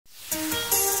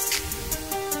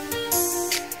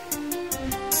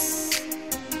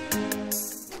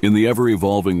In the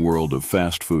ever-evolving world of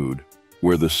fast food,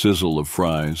 where the sizzle of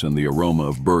fries and the aroma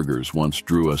of burgers once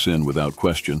drew us in without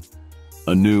question,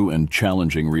 a new and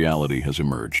challenging reality has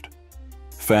emerged.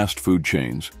 Fast food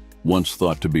chains, once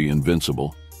thought to be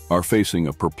invincible, are facing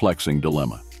a perplexing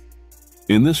dilemma.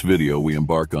 In this video, we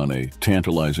embark on a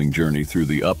tantalizing journey through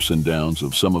the ups and downs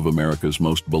of some of America's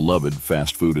most beloved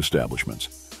fast food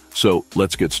establishments. So,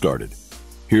 let's get started.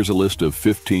 Here's a list of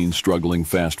 15 struggling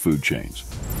fast food chains.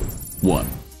 1.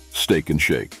 Steak and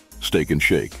Shake. Steak and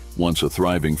Shake, once a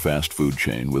thriving fast food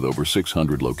chain with over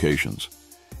 600 locations,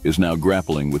 is now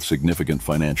grappling with significant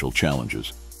financial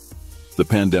challenges. The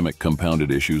pandemic compounded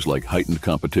issues like heightened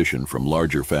competition from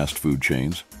larger fast food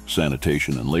chains,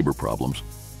 sanitation and labor problems,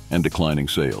 and declining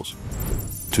sales.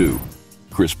 2.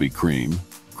 Krispy Kreme.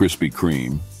 Krispy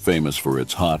Kreme, famous for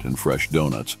its hot and fresh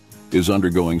donuts, is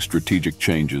undergoing strategic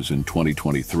changes in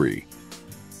 2023.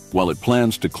 While it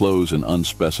plans to close an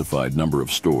unspecified number of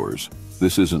stores,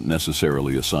 this isn't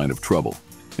necessarily a sign of trouble.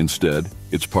 Instead,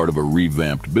 it's part of a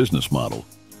revamped business model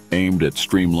aimed at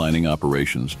streamlining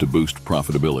operations to boost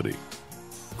profitability.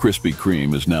 Krispy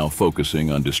Kreme is now focusing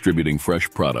on distributing fresh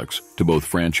products to both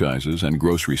franchises and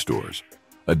grocery stores,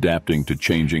 adapting to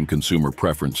changing consumer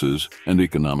preferences and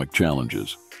economic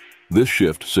challenges. This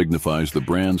shift signifies the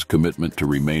brand's commitment to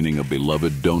remaining a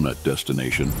beloved donut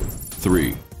destination.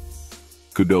 3.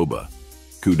 Qdoba.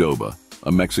 Qdoba,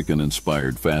 a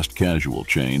Mexican-inspired fast casual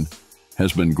chain,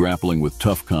 has been grappling with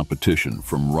tough competition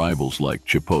from rivals like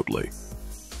Chipotle.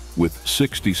 With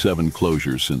 67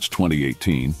 closures since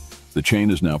 2018, the chain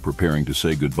is now preparing to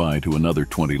say goodbye to another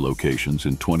 20 locations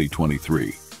in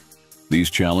 2023. These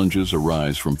challenges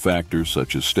arise from factors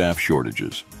such as staff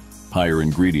shortages, higher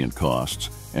ingredient costs,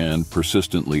 and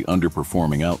persistently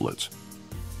underperforming outlets.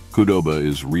 Qdoba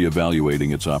is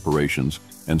reevaluating its operations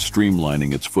and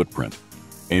streamlining its footprint,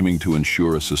 aiming to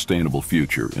ensure a sustainable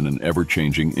future in an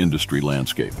ever-changing industry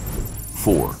landscape.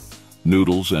 4.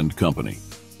 Noodles & Company.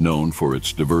 Known for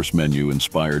its diverse menu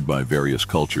inspired by various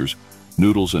cultures,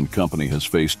 Noodles & Company has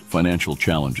faced financial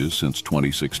challenges since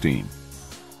 2016.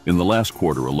 In the last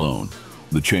quarter alone,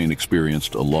 the chain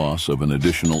experienced a loss of an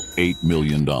additional $8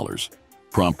 million,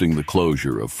 prompting the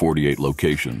closure of 48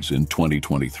 locations in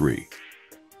 2023.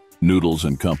 Noodles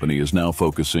 & Company is now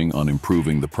focusing on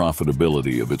improving the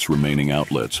profitability of its remaining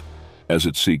outlets as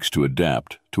it seeks to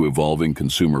adapt to evolving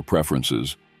consumer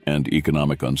preferences and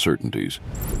economic uncertainties.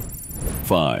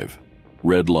 5.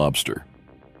 Red Lobster.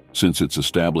 Since its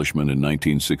establishment in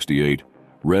 1968,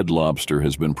 Red Lobster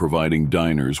has been providing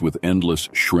diners with endless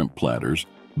shrimp platters,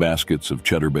 baskets of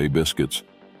Cheddar Bay biscuits,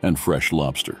 and fresh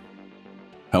lobster.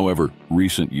 However,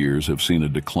 recent years have seen a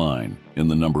decline in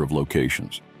the number of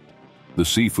locations. The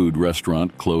seafood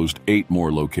restaurant closed 8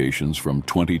 more locations from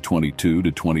 2022 to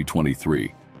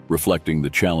 2023, reflecting the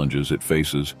challenges it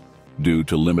faces due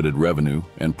to limited revenue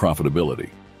and profitability.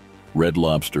 Red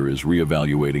Lobster is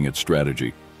reevaluating its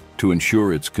strategy to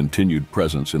ensure its continued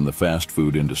presence in the fast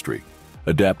food industry,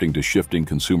 adapting to shifting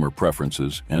consumer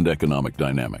preferences and economic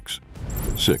dynamics.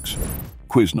 6.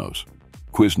 Quiznos.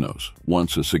 Quiznos,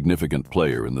 once a significant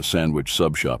player in the sandwich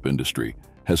sub-shop industry,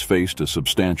 has faced a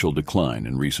substantial decline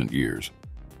in recent years.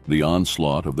 The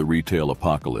onslaught of the retail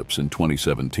apocalypse in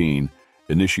 2017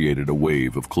 initiated a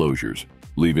wave of closures,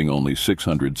 leaving only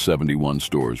 671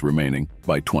 stores remaining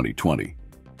by 2020.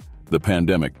 The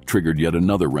pandemic triggered yet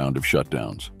another round of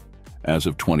shutdowns. As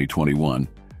of 2021,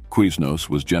 Quiznos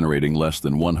was generating less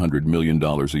than $100 million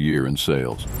a year in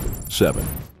sales. 7.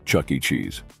 Chuck E.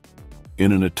 Cheese.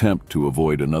 In an attempt to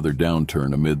avoid another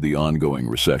downturn amid the ongoing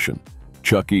recession,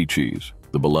 Chuck E. Cheese,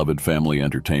 the beloved family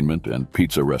entertainment and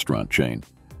pizza restaurant chain,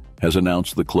 has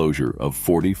announced the closure of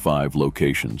 45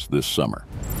 locations this summer.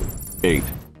 8.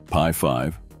 Pie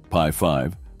 5. Pie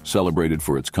 5, celebrated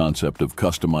for its concept of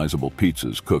customizable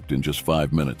pizzas cooked in just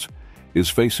 5 minutes, is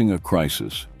facing a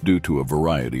crisis due to a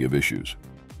variety of issues.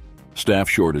 Staff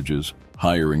shortages,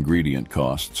 higher ingredient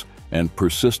costs, and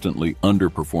persistently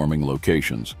underperforming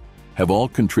locations have all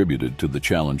contributed to the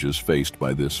challenges faced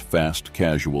by this fast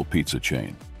casual pizza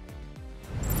chain.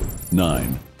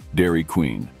 9. Dairy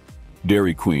Queen.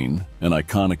 Dairy Queen, an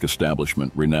iconic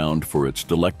establishment renowned for its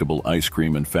delectable ice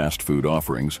cream and fast food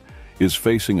offerings, is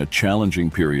facing a challenging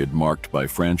period marked by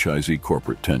franchisee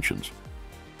corporate tensions.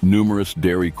 Numerous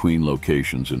Dairy Queen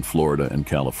locations in Florida and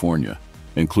California,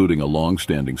 including a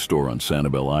long-standing store on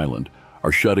Sanibel Island,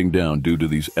 are shutting down due to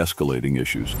these escalating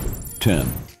issues. 10.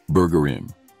 Burger Inn.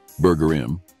 Burger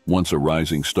Inn, once a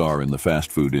rising star in the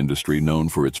fast food industry known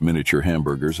for its miniature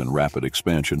hamburgers and rapid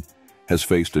expansion, has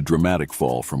faced a dramatic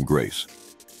fall from grace.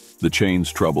 The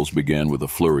chain's troubles began with a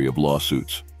flurry of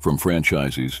lawsuits from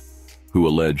franchisees who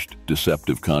alleged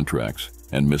deceptive contracts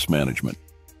and mismanagement.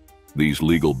 These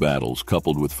legal battles,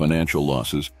 coupled with financial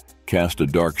losses, cast a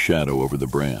dark shadow over the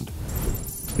brand.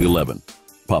 11.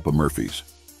 Papa Murphy's.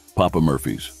 Papa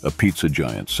Murphy's, a pizza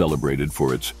giant celebrated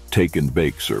for its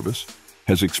take-and-bake service,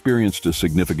 has experienced a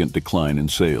significant decline in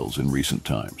sales in recent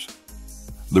times.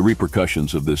 The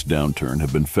repercussions of this downturn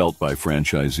have been felt by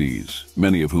franchisees,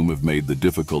 many of whom have made the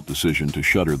difficult decision to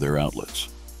shutter their outlets.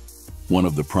 One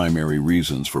of the primary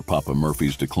reasons for Papa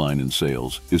Murphy's decline in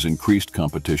sales is increased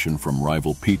competition from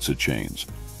rival pizza chains,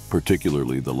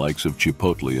 particularly the likes of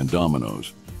Chipotle and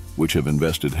Domino's, which have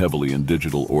invested heavily in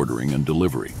digital ordering and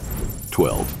delivery.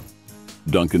 12.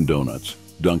 Dunkin' Donuts.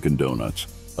 Dunkin' Donuts,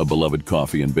 a beloved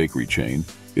coffee and bakery chain,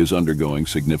 is undergoing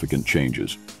significant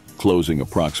changes, closing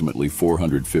approximately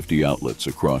 450 outlets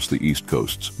across the East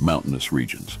Coast's mountainous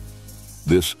regions.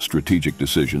 This strategic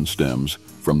decision stems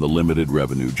from the limited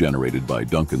revenue generated by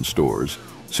Dunkin' stores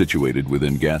situated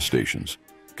within gas stations,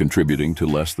 contributing to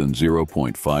less than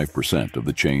 0.5% of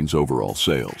the chain's overall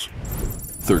sales.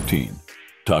 13.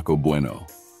 Taco Bueno.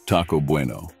 Taco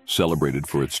Bueno, celebrated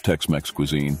for its Tex-Mex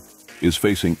cuisine, is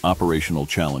facing operational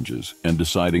challenges and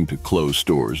deciding to close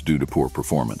stores due to poor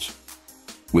performance.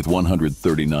 With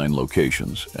 139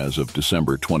 locations as of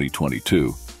December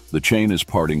 2022, the chain is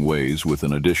parting ways with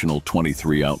an additional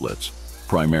 23 outlets,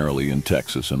 primarily in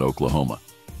Texas and Oklahoma.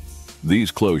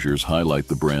 These closures highlight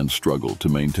the brand's struggle to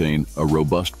maintain a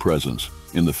robust presence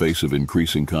in the face of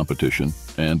increasing competition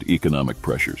and economic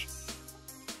pressures.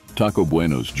 Taco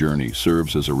Bueno's journey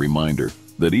serves as a reminder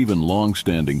that even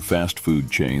long-standing fast food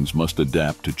chains must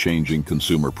adapt to changing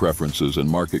consumer preferences and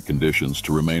market conditions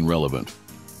to remain relevant.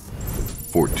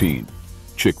 14.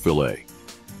 Chick-fil-A.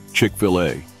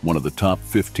 Chick-fil-A, one of the top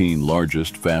 15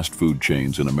 largest fast food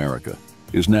chains in America,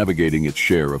 is navigating its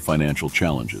share of financial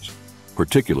challenges,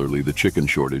 particularly the chicken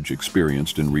shortage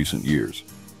experienced in recent years.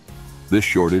 This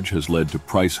shortage has led to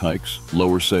price hikes,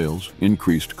 lower sales,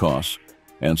 increased costs,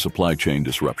 and supply chain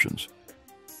disruptions.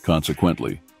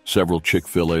 Consequently, several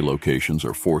Chick-fil-A locations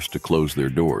are forced to close their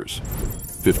doors.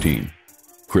 15.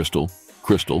 Crystal,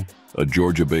 a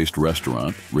Georgia-based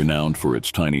restaurant renowned for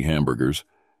its tiny hamburgers,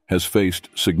 has faced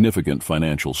significant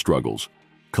financial struggles,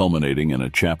 culminating in a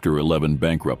Chapter 11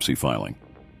 bankruptcy filing.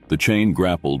 The chain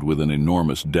grappled with an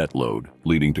enormous debt load,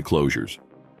 leading to closures.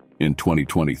 In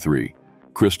 2023,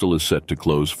 Crystal is set to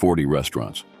close 40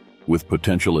 restaurants, with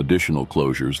potential additional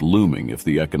closures looming if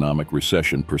the economic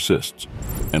recession persists.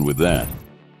 And with that,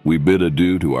 we bid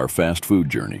adieu to our fast food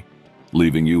journey,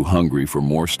 leaving you hungry for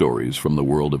more stories from the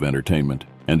world of entertainment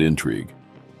and intrigue.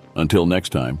 Until next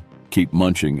time, keep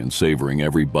munching and savoring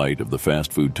every bite of the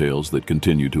fast food tales that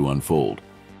continue to unfold.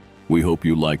 We hope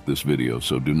you liked this video,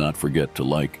 so do not forget to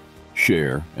like,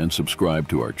 share, and subscribe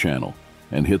to our channel,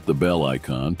 and hit the bell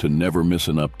icon to never miss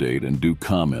an update, and do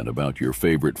comment about your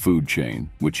favorite food chain,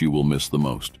 which you will miss the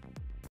most.